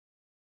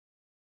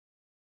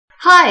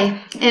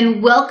Hi,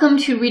 and welcome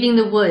to Reading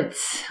the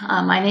Woods.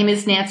 My name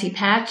is Nancy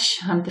Patch.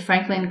 I'm the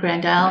Franklin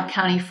Grand Isle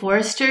County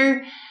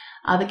Forester.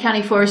 The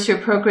County Forester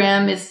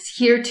program is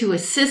here to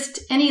assist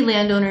any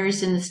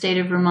landowners in the state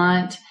of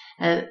Vermont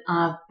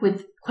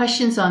with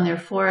questions on their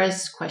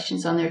forests,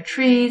 questions on their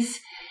trees.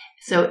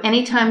 So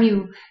anytime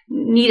you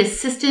need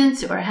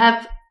assistance or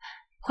have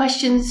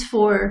questions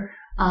for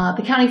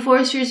the County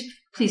Foresters,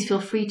 please feel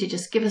free to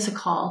just give us a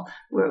call.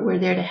 We're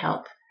there to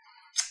help.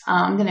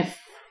 I'm going to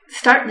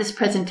start this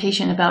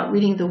presentation about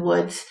Reading the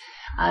Woods.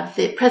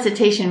 The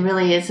presentation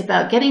really is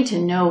about getting to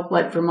know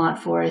what Vermont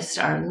forests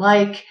are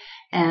like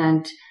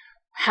and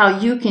how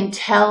you can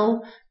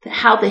tell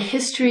how the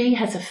history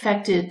has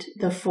affected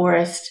the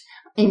forest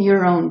in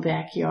your own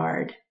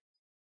backyard.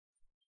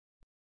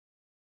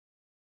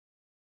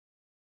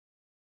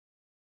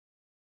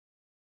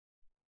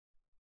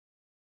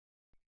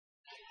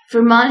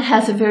 Vermont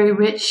has a very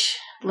rich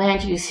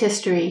land use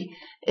history.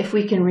 If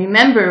we can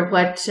remember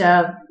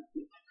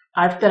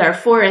that our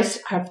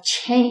forests have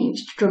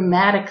changed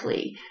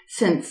dramatically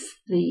since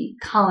the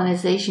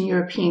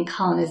European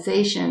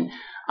colonization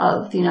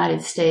of the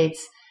United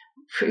States.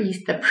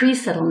 The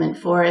pre-settlement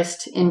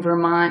forest in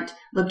Vermont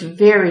looked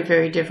very,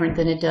 very different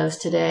than it does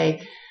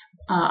today.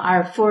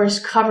 Our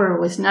forest cover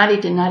was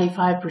 90 to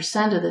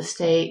 95% of the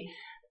state,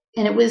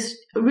 and it was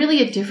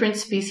really a different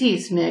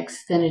species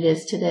mix than it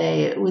is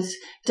today. It was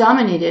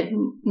dominated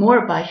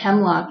more by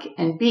hemlock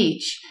and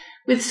beech,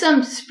 with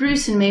some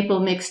spruce and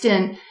maple mixed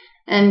in.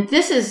 And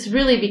this is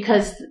really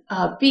because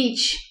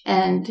beech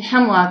and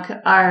hemlock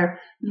are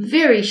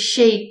very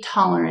shade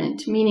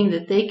tolerant, meaning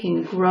that they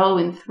can grow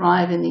and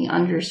thrive in the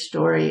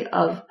understory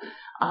of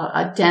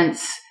a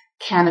dense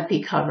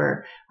canopy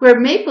cover, where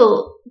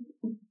maple,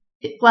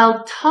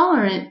 while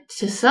tolerant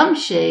to some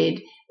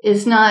shade,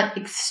 is not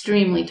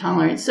extremely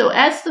tolerant. So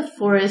as the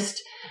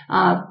forest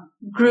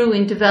grew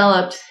and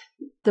developed,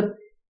 the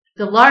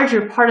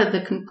larger part of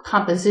the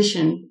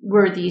composition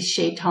were these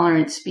shade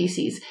tolerant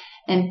species.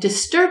 And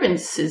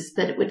disturbances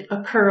that would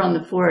occur on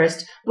the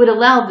forest would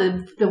allow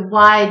the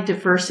wide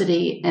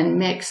diversity and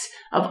mix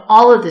of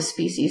all of the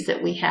species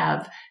that we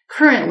have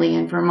currently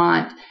in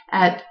Vermont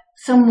at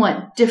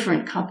somewhat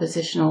different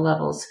compositional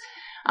levels.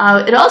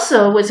 It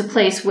also was a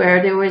place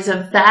where there was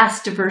a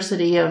vast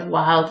diversity of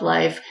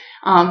wildlife.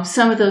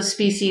 Some of those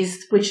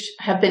species which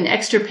have been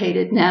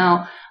extirpated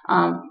now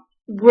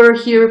were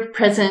here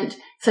present,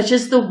 such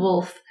as the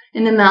wolf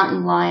and the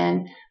mountain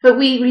lion, but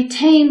we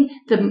retain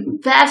the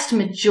vast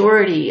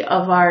majority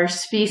of our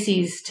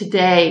species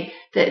today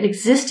that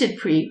existed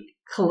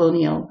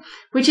pre-colonial,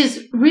 which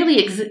is really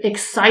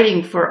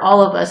exciting for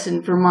all of us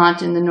in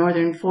Vermont in the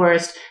northern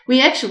forest.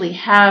 We actually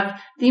have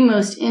the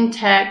most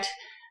intact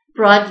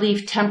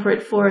broadleaf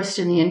temperate forest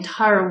in the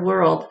entire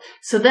world.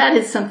 So that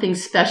is something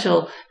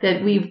special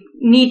that we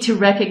need to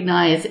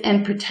recognize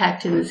and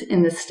protect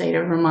in the state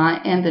of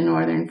Vermont and the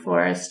northern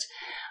forest.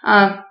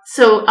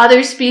 So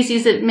other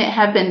species that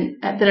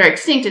that are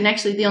extinct, and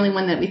actually the only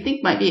one that we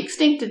think might be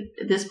extinct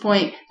at this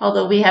point,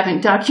 although we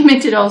haven't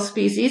documented all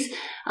species,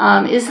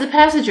 is the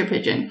passenger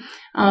pigeon.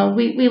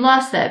 We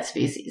lost that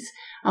species.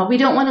 We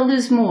don't want to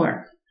lose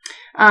more.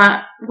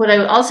 What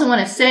I also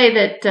want to say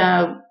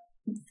that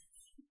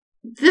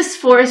this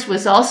forest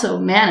was also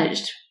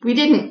managed. We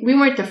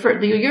weren't the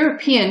first. The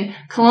European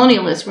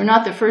colonialists were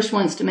not the first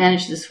ones to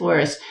manage this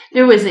forest.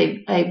 There was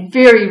a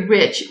very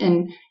rich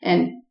and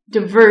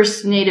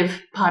diverse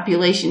native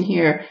population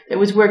here that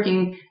was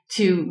working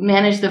to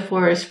manage the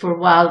forest for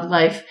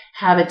wildlife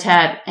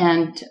habitat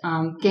and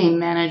game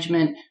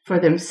management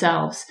for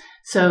themselves.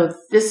 So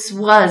this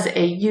was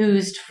a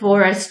used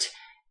forest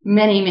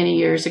many, many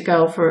years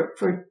ago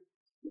for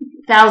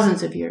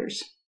thousands of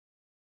years.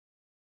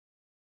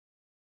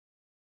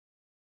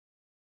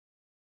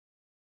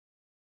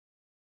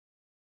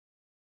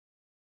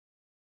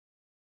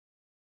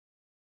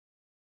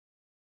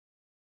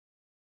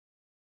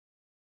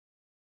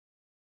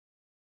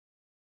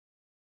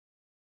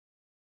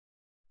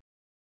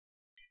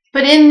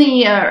 But in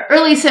the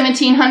early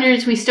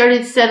 1700s, we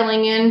started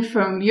settling in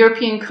from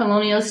European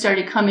colonialists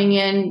started coming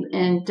in.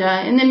 And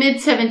in the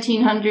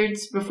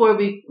mid-1700s, before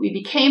we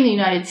became the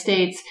United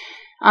States,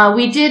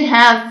 we did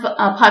have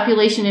a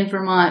population in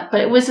Vermont,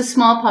 but it was a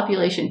small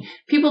population,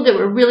 people that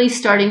were really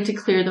starting to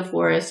clear the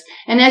forest.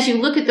 And as you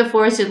look at the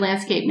forested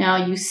landscape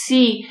now, you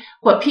see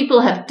what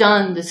people have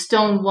done, the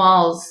stone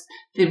walls,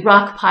 the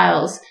rock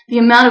piles. The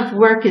amount of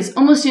work is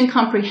almost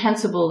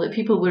incomprehensible that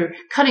people were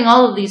cutting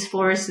all of these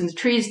forests and the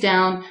trees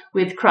down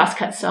with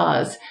crosscut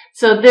saws.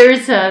 So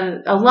there's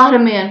a lot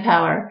of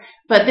manpower,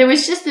 but there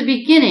was just the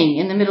beginning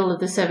in the middle of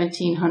the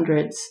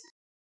 1700s.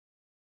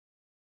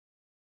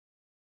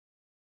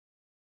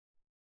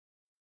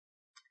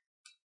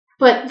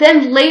 But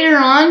then later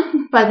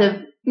on,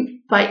 by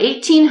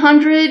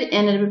 1800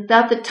 and at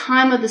about the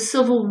time of the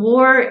Civil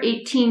War,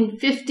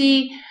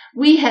 1850,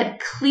 we had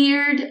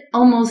cleared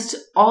almost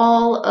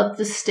all of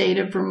the state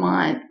of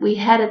Vermont. We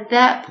had at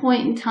that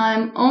point in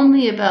time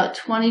only about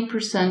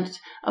 20%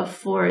 of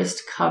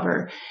forest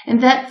cover.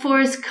 And that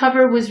forest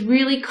cover was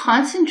really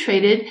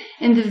concentrated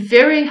in the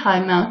very high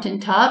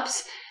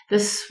mountaintops, the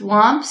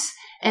swamps,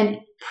 and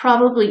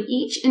probably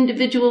each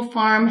individual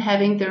farm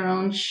having their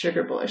own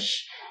sugar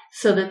bush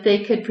so that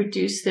they could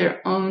produce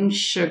their own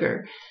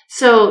sugar.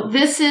 So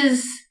this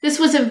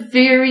was a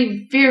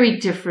very, very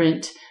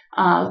different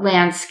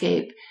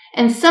landscape.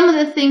 And some of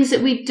the things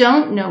that we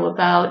don't know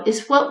about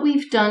is what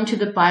we've done to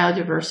the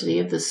biodiversity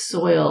of the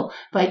soil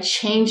by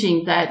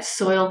changing that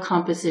soil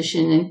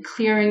composition and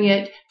clearing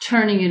it,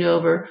 turning it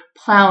over,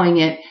 plowing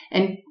it,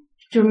 and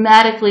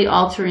dramatically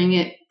altering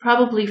it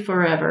probably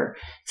forever.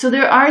 So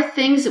there are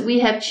things that we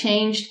have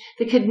changed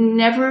that could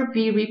never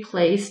be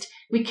replaced.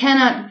 We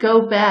cannot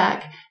go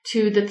back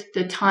to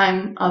the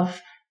time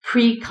of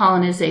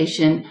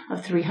pre-colonization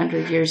of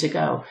 300 years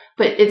ago.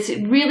 But it's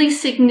really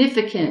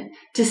significant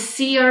to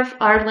see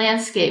our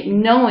landscape,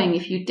 knowing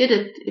if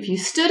you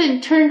stood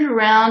and turned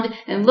around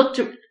and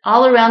looked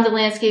all around the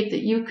landscape,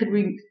 that you could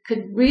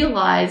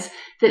realize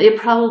that it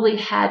probably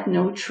had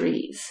no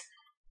trees.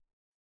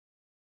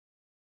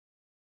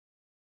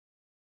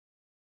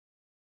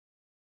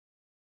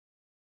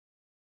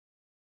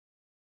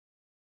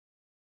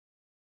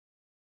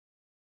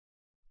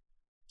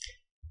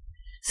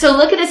 So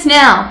look at us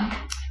now.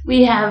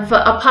 We have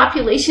a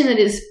population that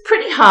is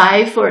pretty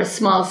high for a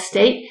small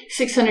state,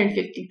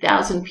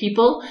 650,000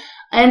 people,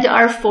 and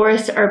our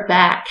forests are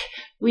back.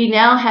 We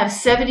now have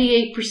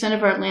 78%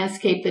 of our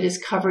landscape that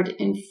is covered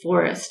in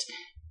forest.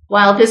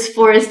 While this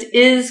forest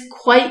is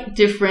quite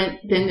different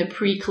than the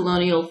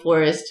pre-colonial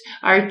forest,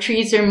 our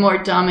trees are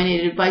more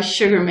dominated by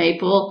sugar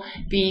maple,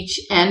 beech,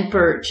 and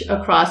birch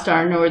across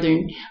our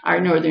northern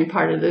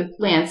part of the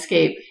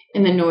landscape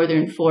in the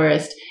northern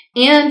forest.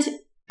 And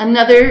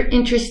another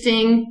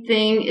interesting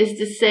thing is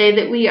to say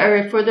that we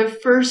are, for the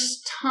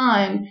first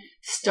time,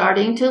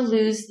 starting to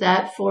lose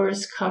that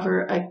forest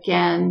cover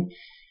again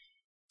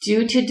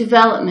due to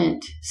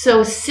development.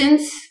 So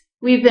since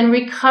we've been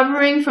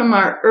recovering from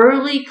our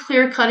early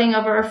clear cutting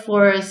of our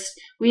forests,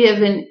 we have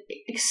been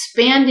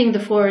expanding the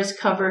forest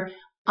cover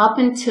up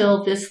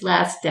until this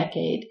last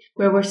decade,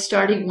 where we're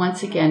starting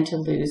once again to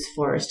lose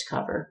forest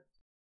cover.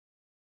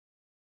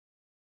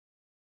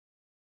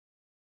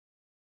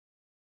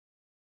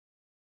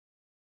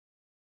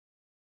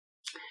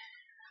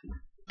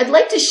 I'd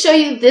like to show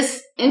you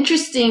this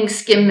interesting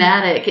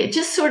schematic. It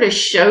just sort of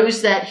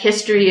shows that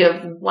history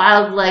of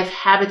wildlife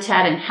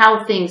habitat and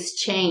how things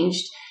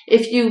changed.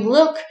 If you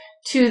look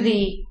to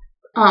the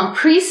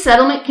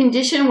pre-settlement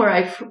condition where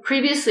I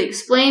previously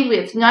explained we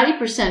have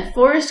 90%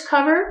 forest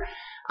cover,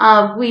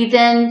 we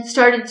then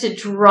started to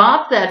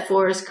drop that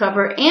forest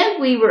cover, and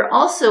we were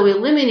also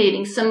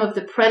eliminating some of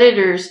the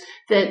predators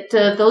that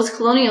those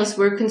colonials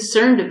were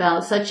concerned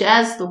about, such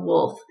as the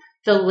wolf,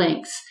 the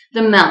lynx,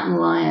 the mountain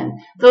lion.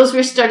 Those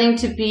were starting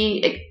to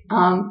be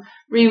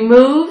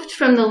removed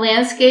from the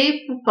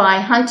landscape by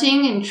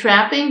hunting and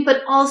trapping,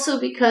 but also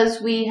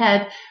because we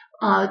had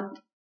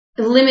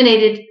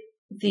eliminated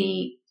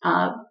the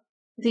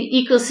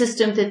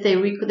ecosystem that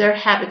their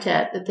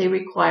habitat that they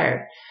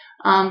required.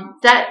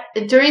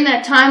 During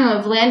that time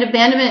of land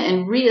abandonment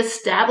and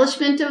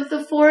reestablishment of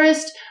the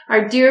forest,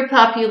 our deer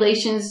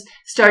populations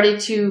started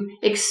to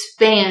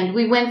expand.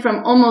 We went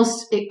from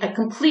almost a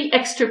complete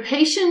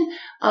extirpation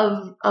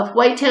of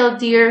white-tailed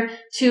deer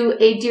to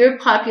a deer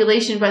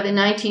population by the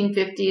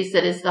 1950s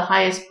that is the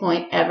highest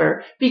point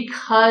ever,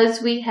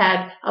 because we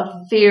had a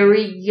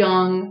very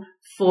young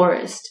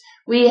forest.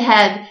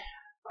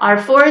 Our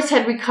forest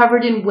had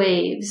recovered in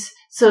waves.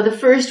 So the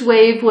first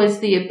wave was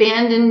the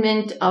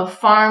abandonment of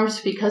farms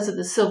because of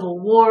the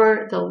Civil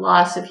War, the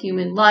loss of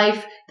human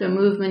life, the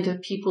movement of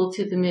people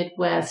to the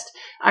Midwest.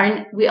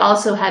 We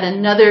also had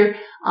another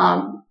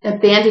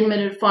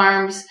abandonment of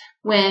farms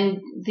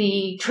when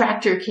the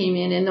tractor came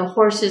in and the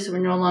horses were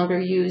no longer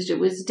used. It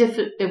was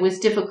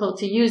difficult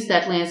to use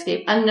that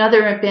landscape.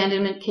 Another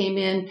abandonment came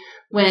in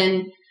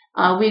when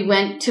we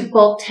went to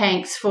bulk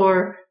tanks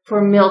for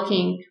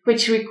milking,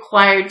 which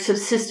required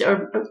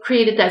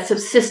created that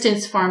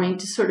subsistence farming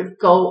to sort of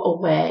go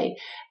away.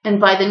 And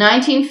by the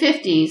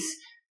 1950s,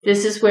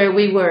 this is where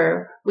we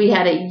were. We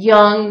had a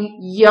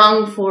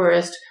young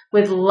forest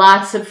with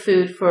lots of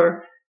food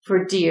for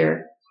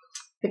deer.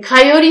 The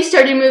coyotes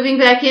started moving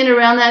back in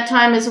around that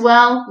time as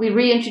well. We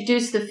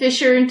reintroduced the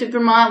fisher into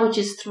Vermont, which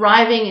is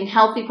thriving and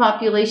healthy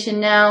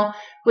population now,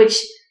 which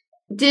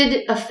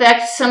did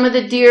affect some of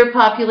the deer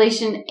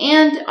population,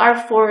 and our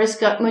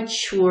forest got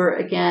mature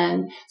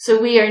again.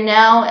 So we are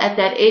now at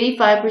that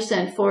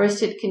 85%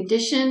 forested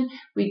condition.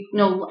 We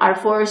know our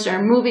forests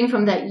are moving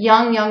from that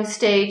young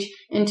stage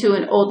into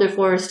an older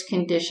forest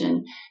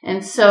condition.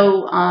 And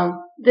so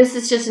this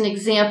is just an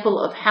example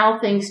of how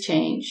things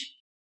change.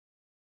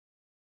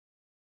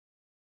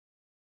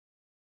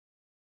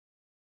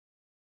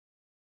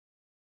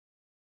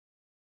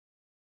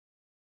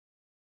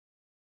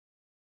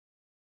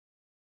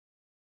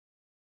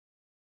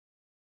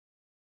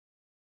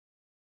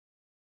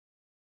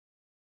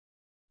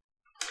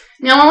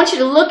 Now I want you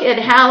to look at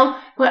how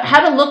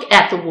to look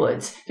at the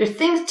woods. There's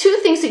two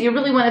things that you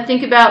really want to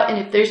think about, and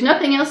if there's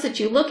nothing else that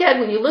you look at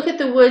when you look at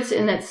the woods,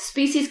 and that's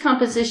species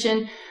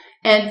composition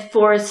and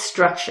forest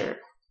structure.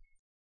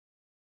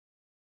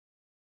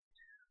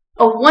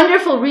 A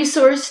wonderful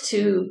resource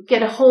to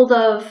get a hold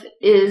of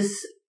is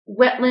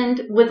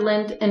Wetland,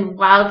 Woodland, and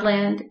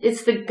Wildland.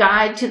 It's the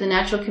Guide to the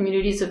Natural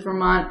Communities of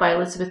Vermont by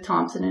Elizabeth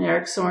Thompson and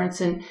Eric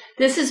Sorensen.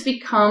 This has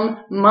become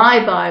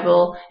my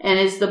Bible and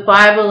is the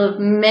Bible of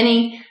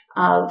many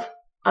of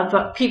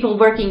people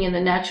working in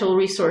the natural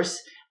resource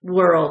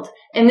world.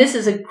 And this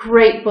is a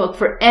great book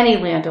for any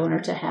landowner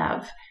to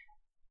have.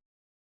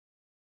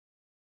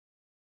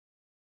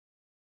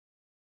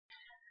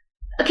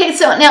 Okay,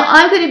 so now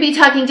I'm going to be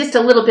talking just a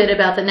little bit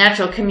about the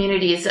natural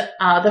communities,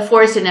 the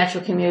forested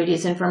natural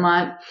communities in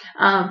Vermont.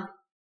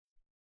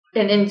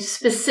 And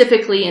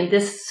specifically in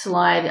this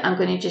slide, I'm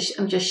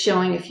just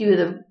showing a few of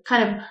the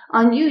kind of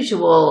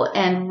unusual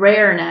and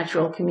rare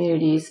natural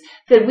communities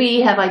that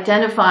we have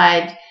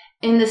identified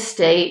in the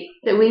state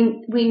that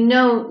we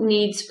know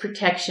needs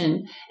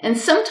protection. And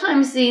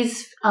sometimes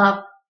these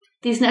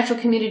natural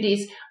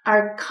communities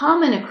are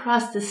common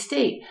across the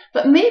state,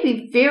 but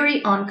maybe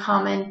very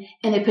uncommon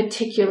in a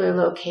particular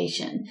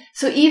location.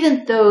 So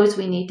even those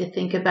we need to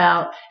think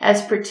about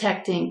as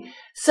protecting.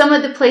 Some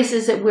of the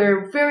places that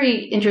we're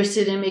very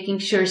interested in making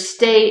sure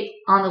stay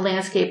on the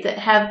landscape that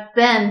have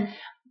been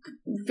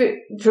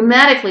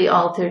dramatically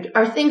altered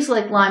are things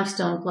like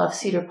limestone bluff,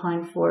 cedar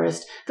pine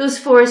forest. Those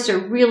forests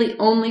are really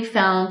only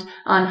found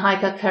on high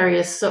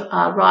calcareous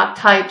rock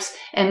types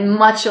and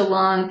much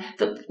along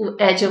the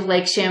edge of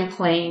Lake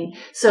Champlain.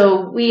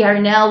 So we are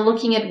now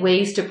looking at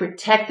ways to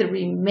protect the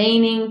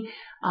remaining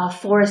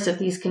forests of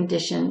these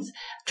conditions.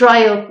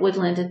 Dry oak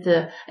woodland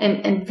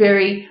and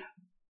very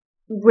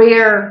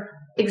rare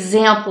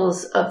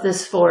examples of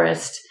this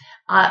forest.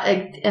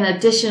 And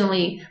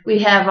additionally, we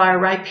have our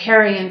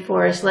riparian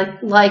forest,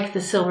 like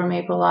the silver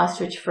maple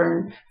ostrich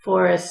fern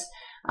forest.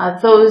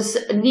 Those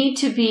need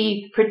to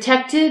be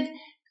protected,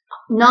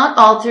 not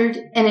altered,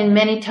 and in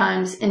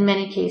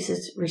many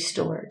cases,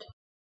 restored.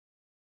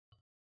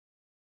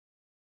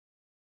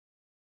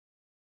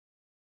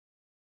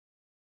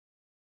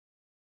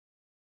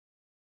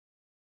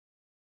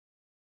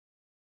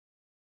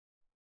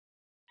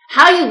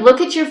 How you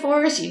look at your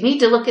forest, you need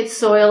to look at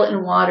soil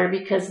and water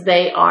because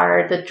they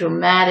are the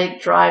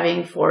dramatic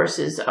driving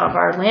forces of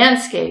our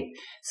landscape.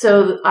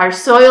 So our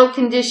soil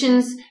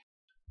conditions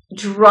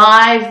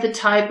drive the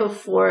type of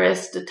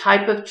forest, the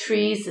type of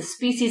trees, the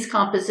species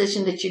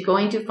composition that you're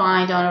going to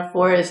find on a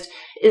forest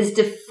is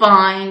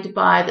defined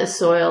by the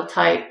soil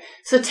type.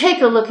 So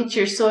take a look at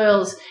your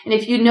soils, and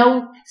if you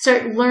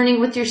start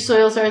learning what your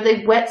soils are,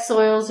 they wet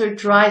soils or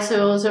dry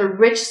soils or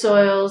rich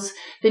soils,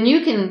 then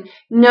you can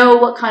know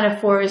what kind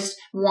of forest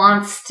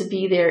wants to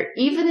be there,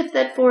 even if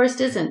that forest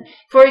isn't.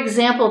 For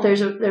example, there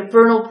are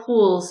vernal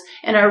pools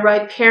and our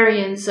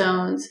riparian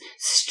zones,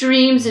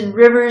 streams and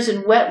rivers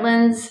and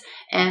wetlands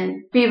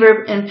and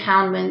beaver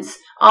impoundments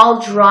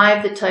all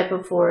drive the type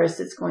of forest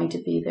that's going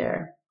to be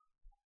there.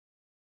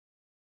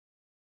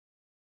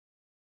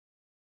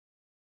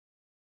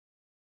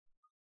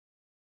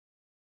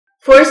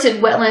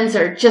 Forested wetlands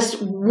are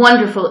just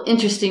wonderful,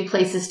 interesting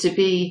places to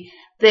be.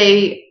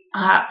 They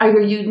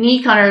are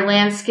unique on our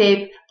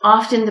landscape,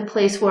 often the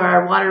place where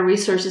our water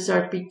resources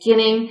are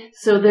beginning,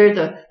 so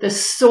they're the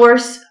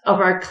source of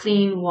our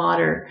clean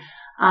water.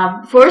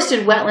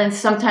 Forested wetlands,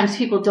 sometimes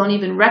people don't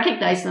even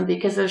recognize them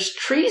because there's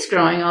trees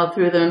growing all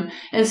through them.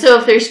 And so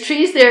if there's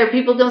trees there,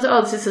 people don't say,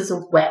 oh, this is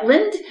a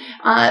wetland.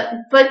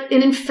 But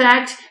in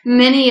fact,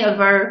 many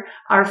of our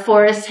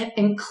forests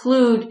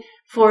include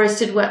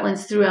forested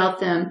wetlands throughout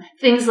them,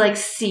 things like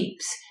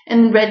seeps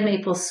and red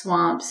maple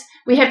swamps.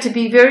 We have to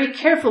be very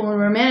careful when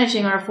we're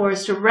managing our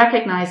forests to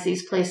recognize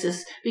these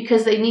places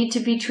because they need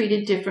to be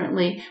treated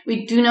differently.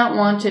 We do not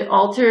want to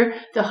alter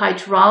the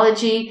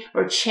hydrology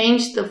or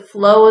change the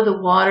flow of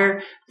the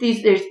water.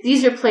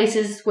 These are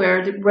places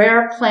where the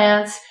rare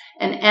plants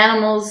and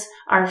animals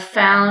are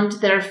found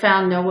that are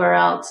found nowhere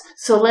else.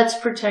 So let's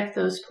protect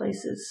those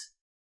places.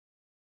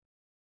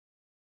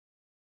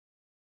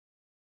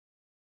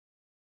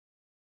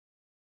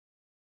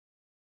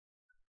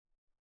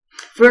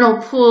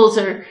 Vernal pools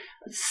are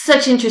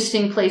such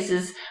interesting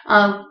places.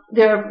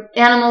 There are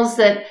animals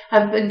that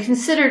have been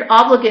considered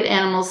obligate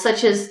animals,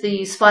 such as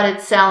the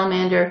spotted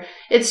salamander.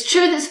 It's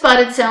true that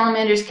spotted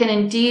salamanders can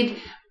indeed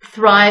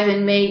thrive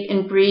and mate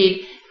and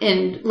breed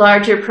in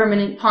larger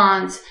permanent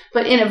ponds,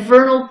 but in a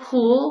vernal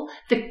pool,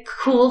 the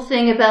cool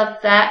thing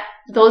about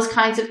those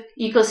kinds of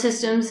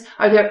ecosystems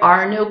are there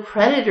are no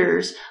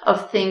predators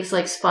of things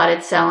like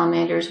spotted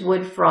salamanders,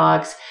 wood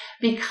frogs,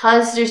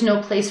 because there's no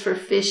place for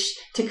fish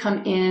to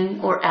come in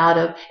or out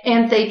of,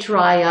 and they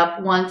dry up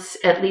once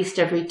at least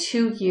every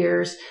 2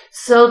 years,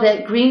 so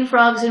that green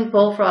frogs and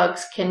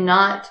bullfrogs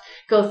cannot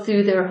go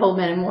through their whole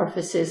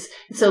metamorphosis.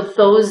 So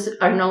those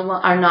are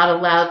not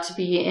allowed to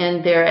be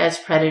in there as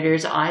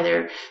predators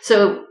either.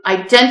 So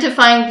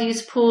identifying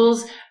these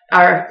pools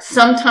are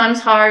sometimes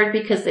hard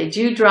because they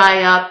do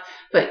dry up,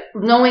 but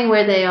knowing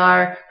where they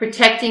are,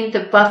 protecting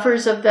the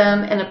buffers of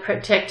them, and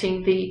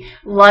protecting the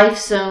life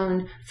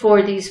zone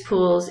for these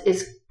pools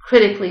is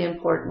critically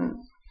important.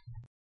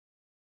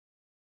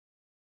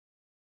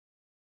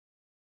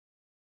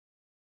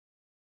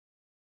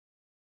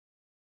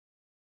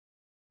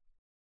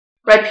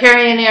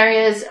 Riparian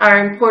areas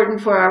are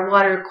important for our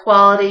water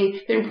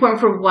quality. They're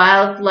important for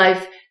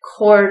wildlife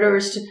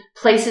corridors,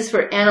 places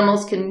where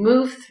animals can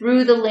move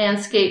through the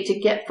landscape to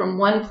get from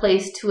one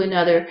place to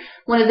another.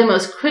 One of the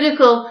most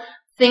critical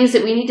things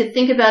that we need to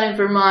think about in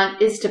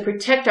Vermont is to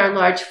protect our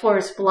large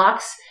forest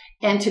blocks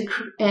and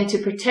to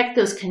protect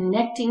those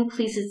connecting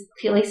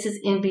places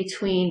in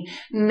between.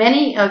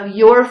 Many of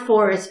your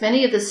forests,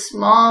 many of the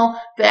small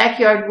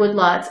backyard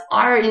woodlots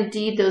are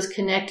indeed those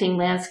connecting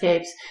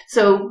landscapes.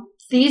 So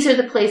these are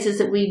the places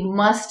that we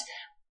must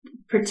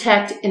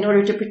protect in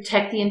order to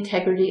protect the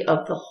integrity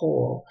of the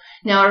whole.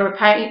 Now, our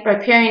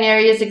riparian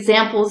areas,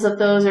 examples of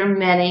those are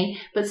many,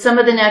 but some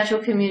of the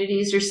natural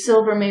communities are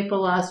silver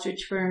maple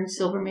ostrich fern,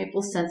 silver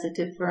maple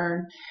sensitive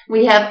fern.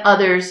 We have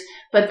others,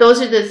 but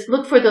those are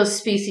look for those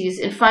species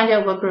and find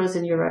out what grows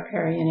in your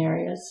riparian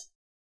areas.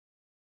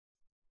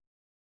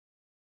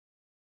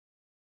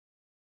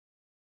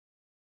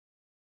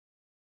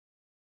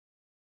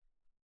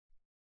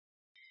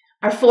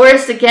 Our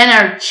forests, again,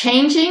 are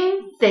changing.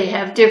 They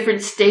have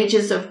different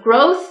stages of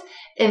growth.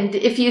 And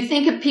if you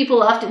think of,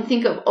 people often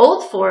think of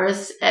old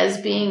forests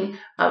as being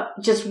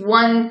just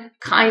one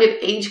kind of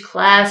age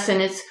class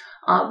and it's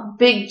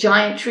big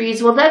giant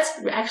trees. Well, that's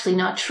actually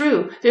not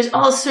true. There's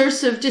all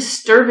sorts of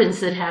disturbance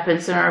that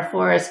happens in our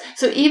forests.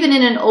 So even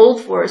in an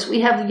old forest,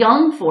 we have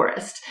young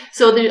forest.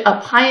 So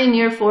a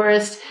pioneer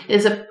forest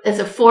is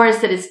a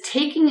forest that is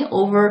taking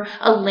over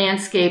a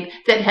landscape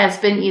that has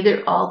been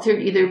either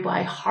altered either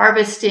by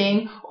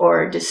harvesting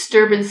or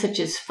disturbance such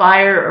as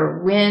fire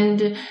or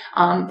wind.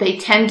 They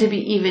tend to be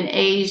even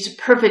aged.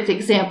 Perfect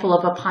example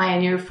of a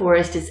pioneer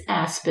forest is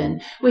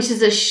aspen, which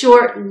is a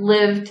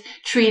short-lived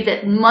tree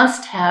that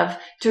must have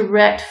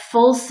direct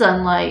full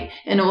sunlight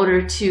in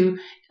order to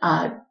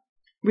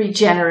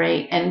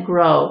regenerate and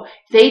grow.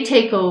 They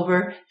take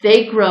over,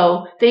 they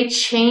grow, they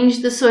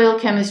change the soil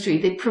chemistry,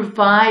 they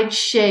provide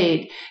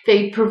shade,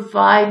 they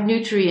provide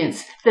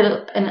nutrients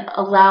that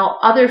allow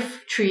other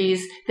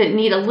trees that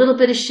need a little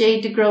bit of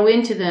shade to grow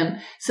into them.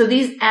 So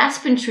these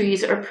aspen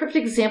trees are a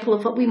perfect example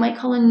of what we might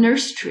call a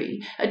nurse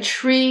tree, a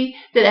tree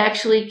that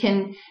actually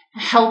can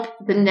help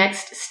the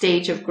next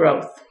stage of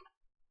growth.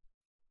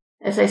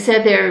 As I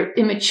said, they're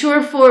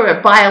immature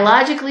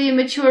biologically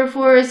immature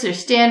forests. They're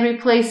stand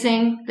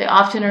replacing. They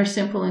often are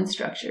simple in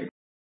structure.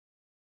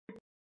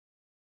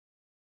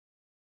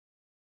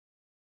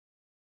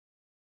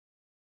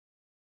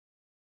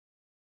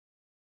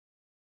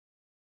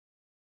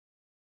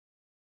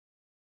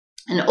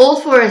 An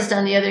old forest,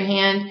 on the other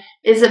hand,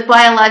 is a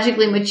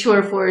biologically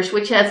mature forest,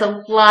 which has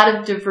a lot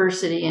of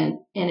diversity in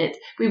it.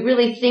 We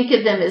really think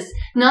of them as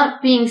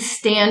not being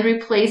stand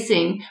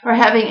replacing or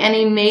having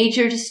any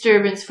major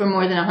disturbance for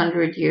more than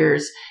 100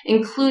 years,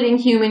 including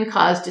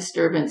human-caused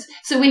disturbance.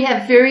 So we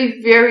have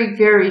very, very,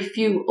 very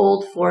few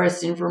old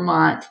forests in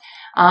Vermont.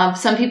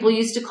 Some people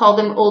used to call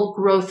them old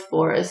growth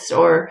forests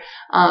or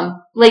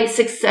late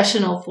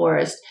successional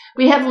forest.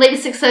 We have late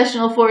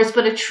successional forests,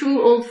 but a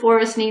true old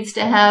forest needs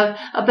to have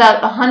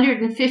about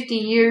 150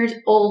 years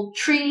old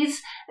trees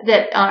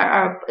that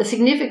are a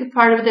significant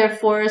part of their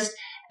forest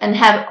and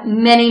have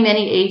many,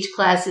 many age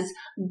classes,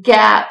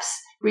 gaps,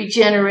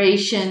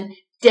 regeneration,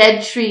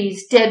 dead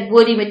trees, dead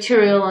woody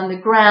material on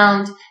the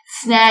ground,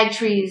 snag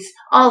trees,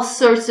 all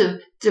sorts of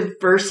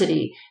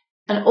diversity.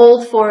 An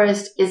old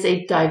forest is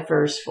a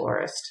diverse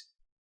forest.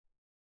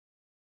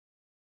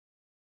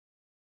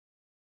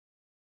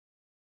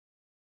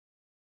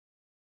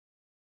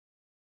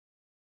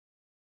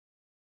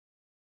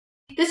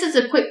 This is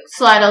a quick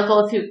slide I'll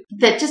go through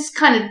that just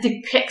kind of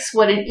depicts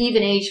what an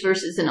even age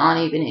versus an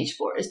uneven age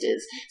forest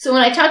is. So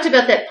when I talked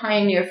about that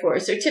pioneer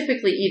forest, they're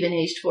typically even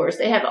aged forests.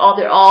 They're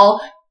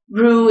all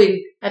grew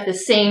at the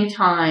same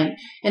time.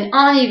 An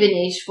uneven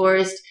age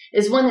forest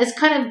is one that's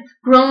kind of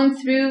grown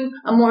through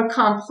a more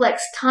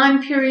complex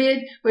time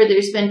period where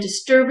there's been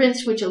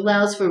disturbance, which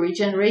allows for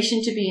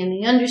regeneration to be in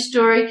the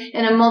understory,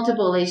 and a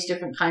multiple age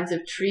different kinds of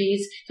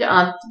trees.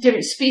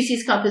 Different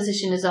species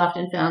composition is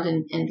often found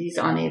in these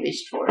uneven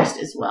forests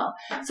as well.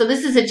 So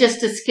this is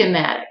just a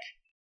schematic.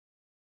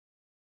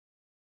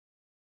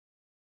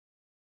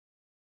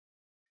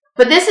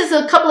 But this is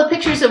a couple of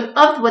pictures of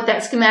what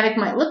that schematic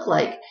might look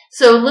like.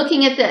 So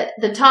looking at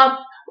the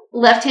top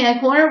left-hand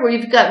corner where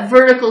you've got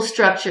vertical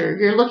structure,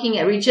 you're looking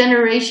at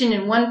regeneration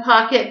in one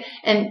pocket,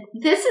 and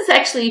this is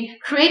actually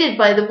created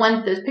by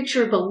the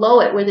picture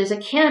below it where there's a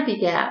canopy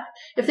gap.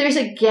 If there's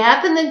a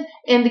gap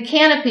in the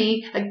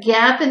canopy, a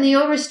gap in the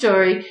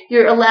overstory,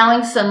 you're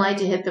allowing sunlight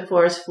to hit the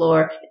forest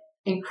floor,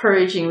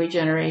 encouraging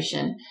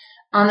regeneration.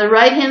 On the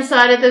right-hand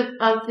side of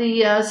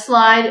the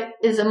slide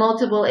is a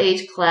multiple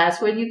age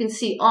class where you can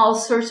see all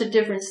sorts of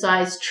different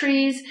sized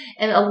trees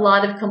and a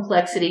lot of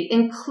complexity,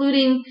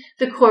 including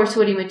the coarse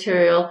woody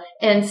material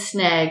and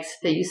snags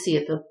that you see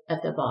at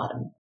the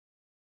bottom.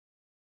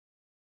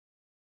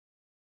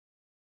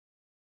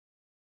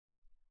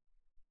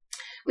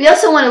 We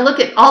also want to look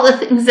at all the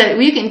things that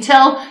we can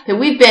tell that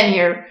we've been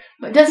here.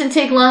 It doesn't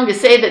take long to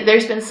say that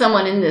there's been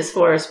someone in this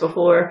forest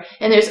before,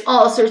 and there's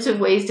all sorts of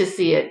ways to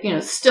see it. You know,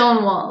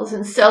 stone walls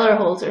and cellar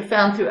holes are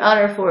found throughout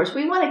our forest.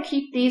 We want to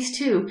keep these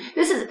too.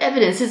 This is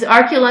evidence, this is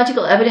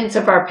archaeological evidence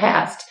of our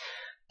past.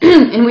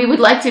 And we would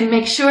like to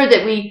make sure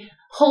that we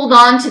hold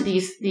on to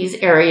these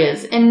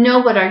areas and know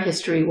what our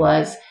history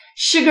was.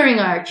 Sugaring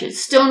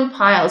arches, stone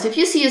piles. If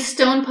you see a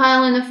stone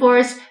pile in the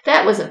forest,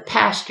 that was a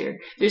pasture.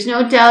 There's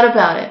no doubt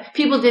about it.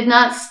 People did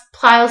not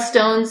pile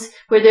stones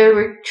where there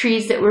were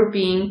trees that were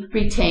being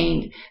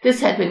retained.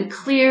 This had been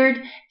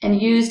cleared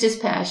and used as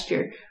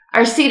pasture.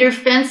 Our cedar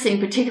fencing,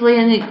 particularly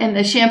in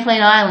the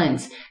Champlain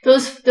Islands,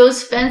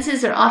 those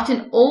fences are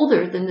often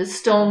older than the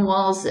stone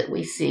walls that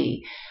we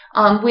see.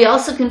 We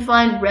also can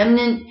find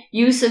remnant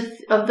use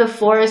of the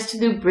forest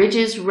through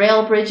bridges,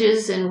 rail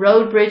bridges, and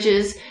road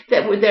bridges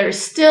that are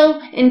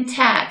still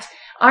intact.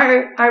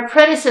 Our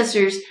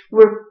predecessors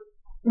were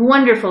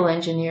wonderful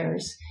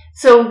engineers.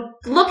 So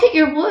look at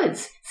your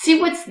woods. See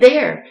what's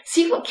there.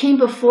 See what came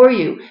before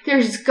you.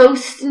 There's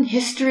ghosts and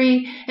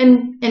history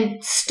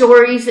and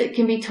stories that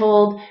can be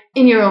told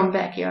in your own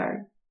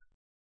backyard.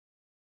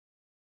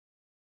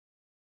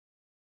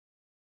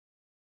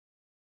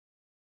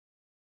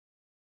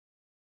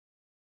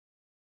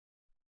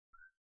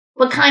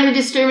 What kind of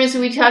disturbance do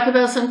we talk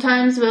about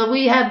sometimes? Well,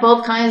 we have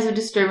both kinds of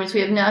disturbance.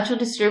 We have natural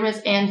disturbance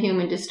and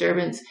human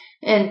disturbance.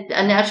 And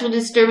a natural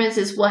disturbance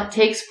is what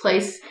takes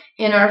place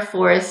in our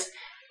forests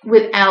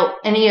without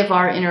any of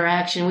our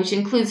interaction, which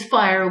includes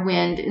fire,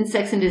 wind,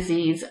 insects and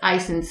disease,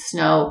 ice and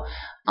snow.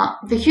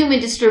 The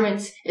human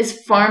disturbance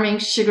is farming,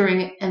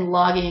 sugaring, and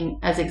logging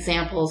as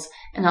examples,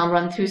 and I'll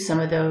run through some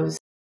of those.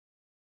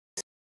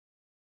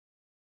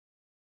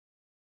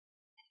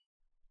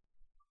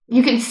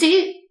 You can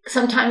see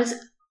sometimes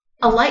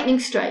a lightning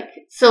strike.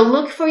 So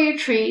look for your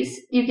trees.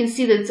 You can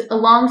see that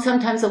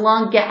sometimes a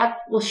long gap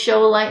will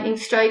show a lightning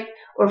strike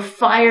or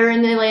fire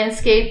in the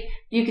landscape.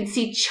 You can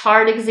see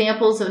charred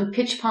examples of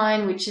pitch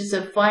pine, which is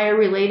a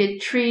fire-related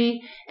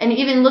tree. And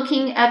even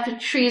looking at the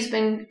tree's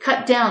been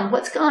cut down,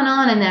 what's gone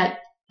on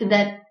in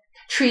that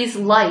tree's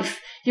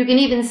life? You can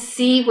even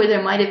see where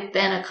there might have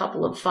been a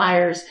couple of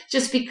fires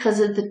just because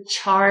of the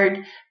charred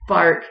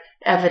bark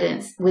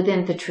evidence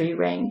within the tree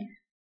ring.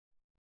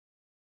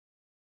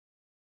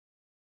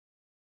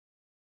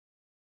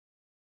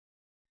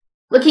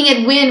 Looking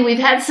at wind, we've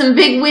had some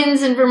big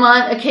winds in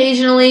Vermont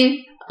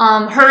occasionally.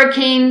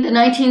 Hurricane, the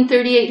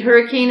 1938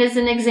 hurricane is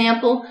an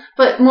example,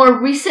 but more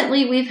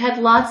recently we've had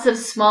lots of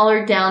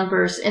smaller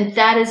downbursts, and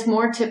that is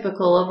more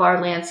typical of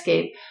our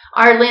landscape.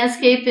 Our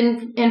landscape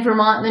in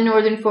Vermont, in the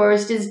northern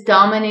forest, is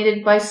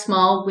dominated by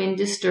small wind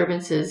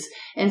disturbances.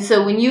 And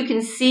so when you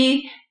can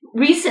see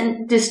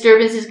recent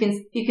disturbances,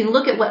 you can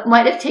look at what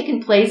might have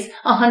taken place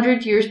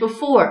 100 years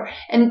before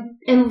and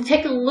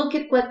take a look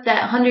at what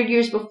that 100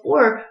 years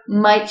before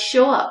might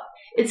show up.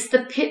 It's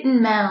the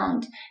Pitton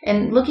Mound,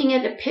 and looking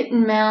at a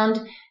Pitton Mound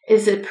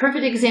is a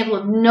perfect example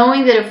of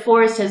knowing that a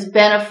forest has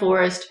been a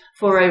forest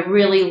for a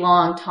really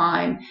long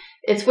time.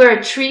 It's where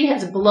a tree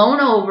has blown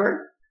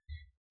over,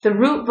 the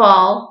root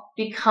ball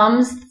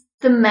becomes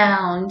the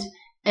mound,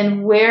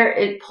 and where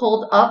it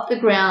pulled up the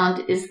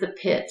ground is the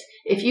pit.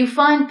 If you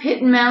find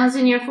Pitton Mounds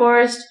in your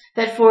forest,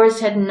 that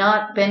forest had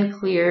not been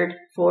cleared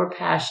for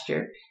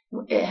pasture.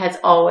 It has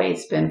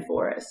always been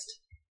forest.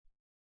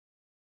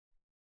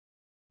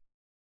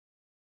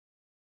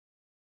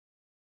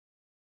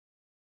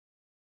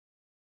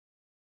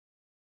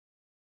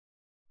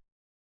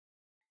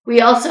 We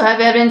also have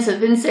evidence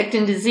of insect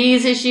and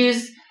disease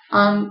issues.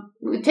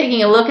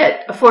 Taking a look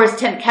at a forest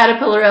tent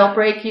caterpillar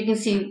outbreak, you can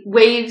see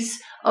waves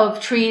of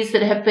trees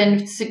that have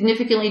been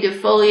significantly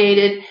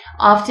defoliated,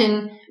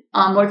 often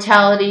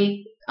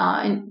mortality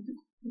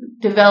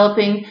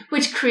developing,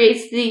 which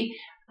creates the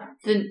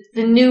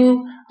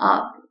new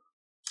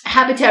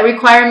habitat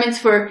requirements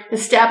for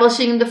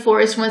establishing the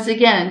forest once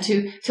again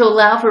to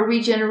allow for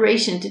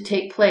regeneration to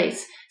take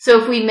place. So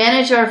if we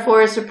manage our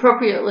forests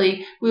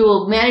appropriately, we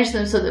will manage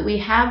them so that we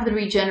have the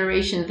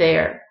regeneration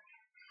there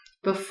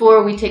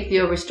before we take the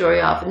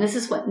overstory off. And this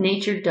is what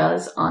nature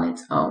does on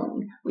its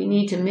own. We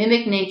need to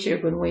mimic nature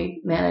when we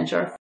manage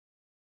our forests.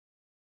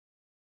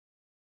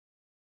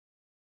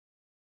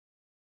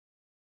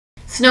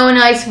 Snow and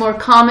ice, more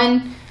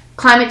common.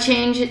 Climate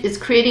change is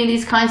creating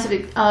these kinds of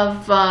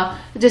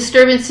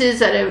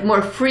disturbances at a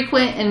more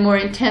frequent and more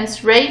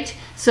intense rate.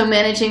 So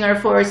managing our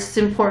forests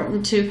is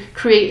important to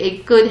create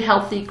a good,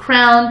 healthy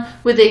crown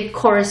with a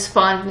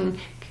corresponding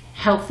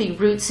healthy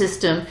root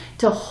system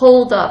to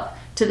hold up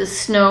to the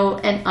snow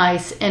and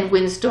ice and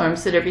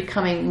windstorms that are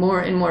becoming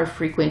more and more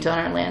frequent on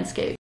our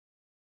landscape.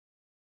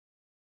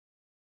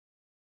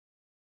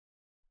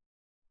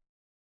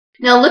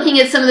 Now, looking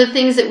at some of the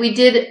things that we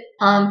did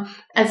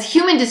as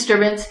human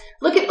disturbance,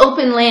 look at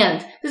open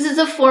land. This is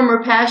a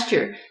former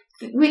pasture.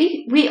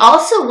 we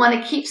also want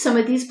to keep some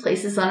of these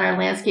places on our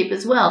landscape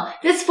as well.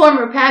 This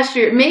former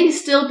pasture may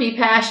still be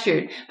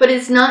pastured, but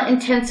it's not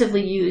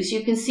intensively used.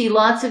 You can see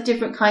lots of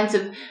different kinds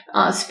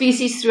of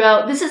species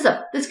throughout.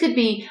 This could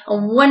be a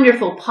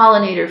wonderful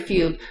pollinator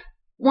field,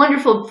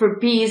 wonderful for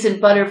bees and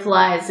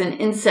butterflies and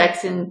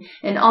insects and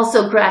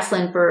also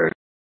grassland birds.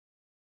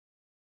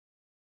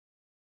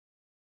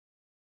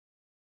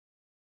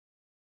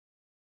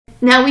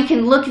 Now we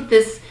can look at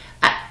this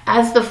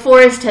as the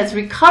forest has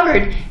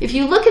recovered. If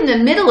you look in the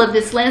middle of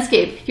this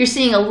landscape, you're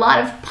seeing a lot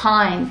of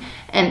pine.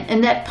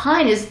 And that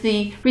pine is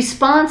the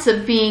response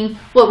of being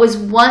what was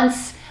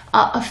once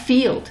a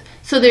field.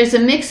 So there's a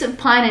mix of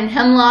pine and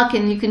hemlock,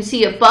 and you can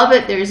see above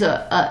it there's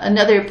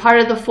another part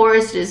of the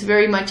forest that is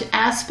very much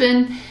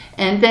aspen.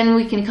 And then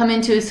we can come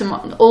into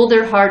some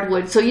older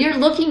hardwood. So you're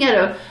looking at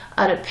a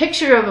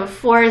picture of a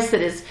forest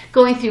that is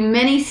going through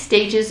many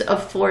stages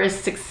of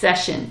forest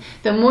succession.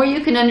 The more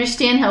you can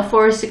understand how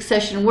forest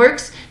succession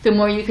works, the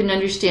more you can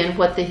understand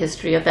what the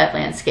history of that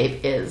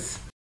landscape is.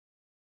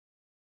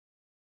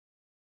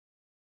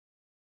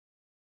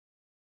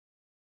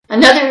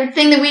 Another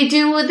thing that we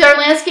do with our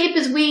landscape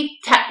is we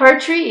tap our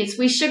trees,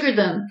 we sugar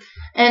them.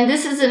 And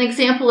this is an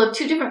example of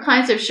two different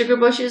kinds of sugar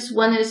bushes.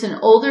 One is an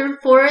older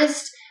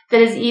forest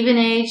that is even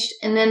aged,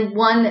 and then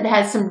one that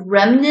has some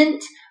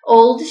remnant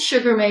old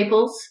sugar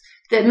maples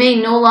that may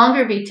no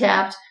longer be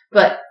tapped,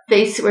 but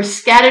they were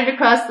scattered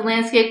across the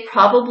landscape,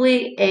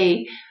 probably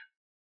a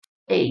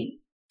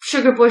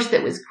sugar bush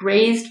that was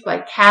grazed by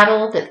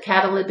cattle, that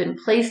cattle had been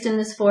placed in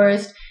this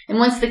forest. And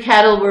once the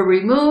cattle were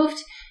removed,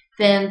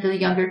 then the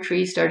younger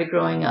trees started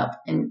growing up.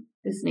 And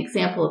this is an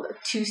example of a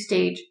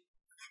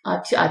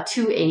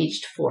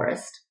two-aged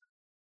forest.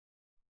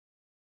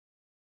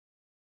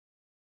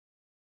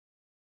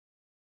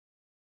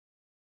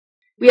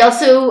 We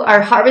also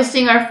are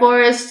harvesting our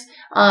forest.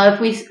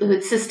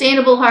 With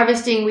sustainable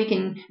harvesting, we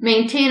can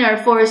maintain our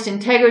forest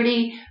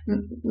integrity,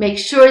 make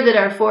sure that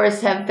our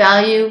forests have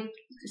value,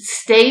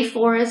 stay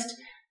forest,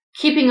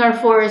 keeping our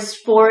forests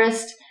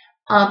forest.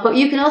 But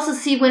you can also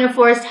see when a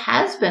forest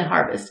has been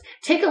harvested.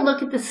 Take a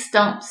look at the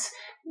stumps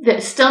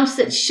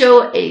that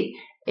show a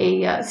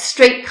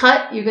straight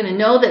cut. You're going to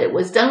know that it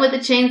was done with a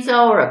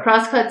chainsaw or a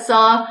crosscut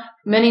saw.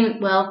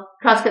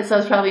 Crosscut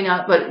saws probably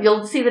not, but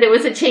you'll see that it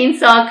was a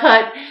chainsaw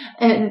cut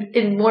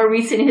in more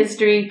recent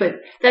history. But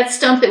that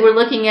stump that we're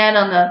looking at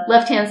on the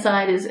left-hand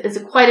side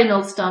is quite an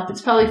old stump.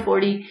 It's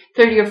probably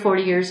 30 or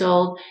 40 years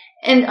old.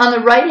 And on the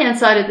right-hand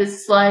side of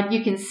this slide,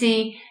 you can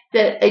see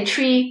that a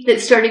tree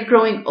that started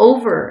growing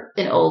over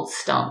an old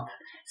stump.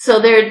 So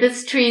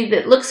this tree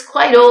that looks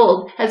quite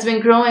old has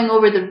been growing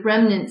over the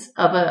remnants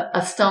of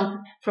a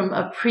stump from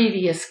a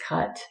previous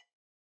cut.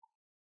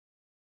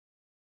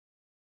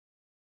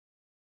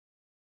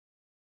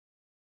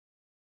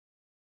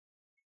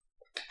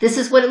 This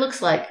is what it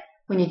looks like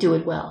when you do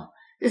it well.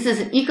 This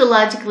is an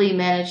ecologically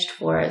managed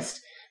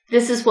forest.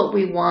 This is what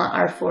we want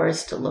our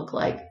forests to look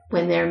like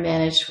when they're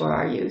managed for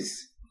our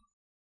use.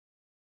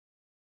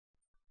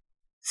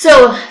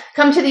 So,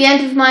 come to the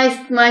end of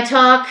my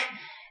talk.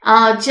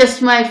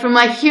 From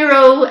my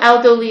hero,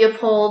 Aldo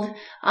Leopold,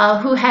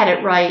 who had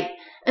it right.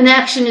 An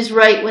action is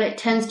right when it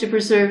tends to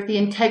preserve the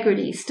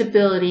integrity,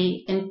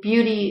 stability, and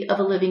beauty of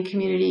a living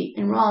community,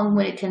 and wrong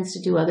when it tends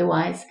to do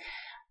otherwise.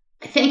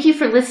 Thank you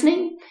for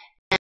listening.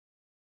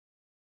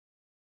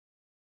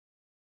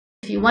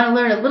 If you want to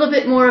learn a little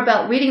bit more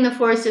about reading the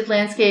forested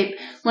landscape,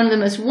 one of the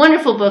most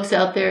wonderful books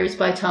out there is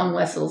by Tom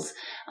Wessels.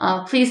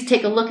 Please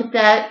take a look at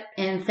that,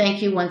 and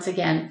thank you once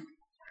again.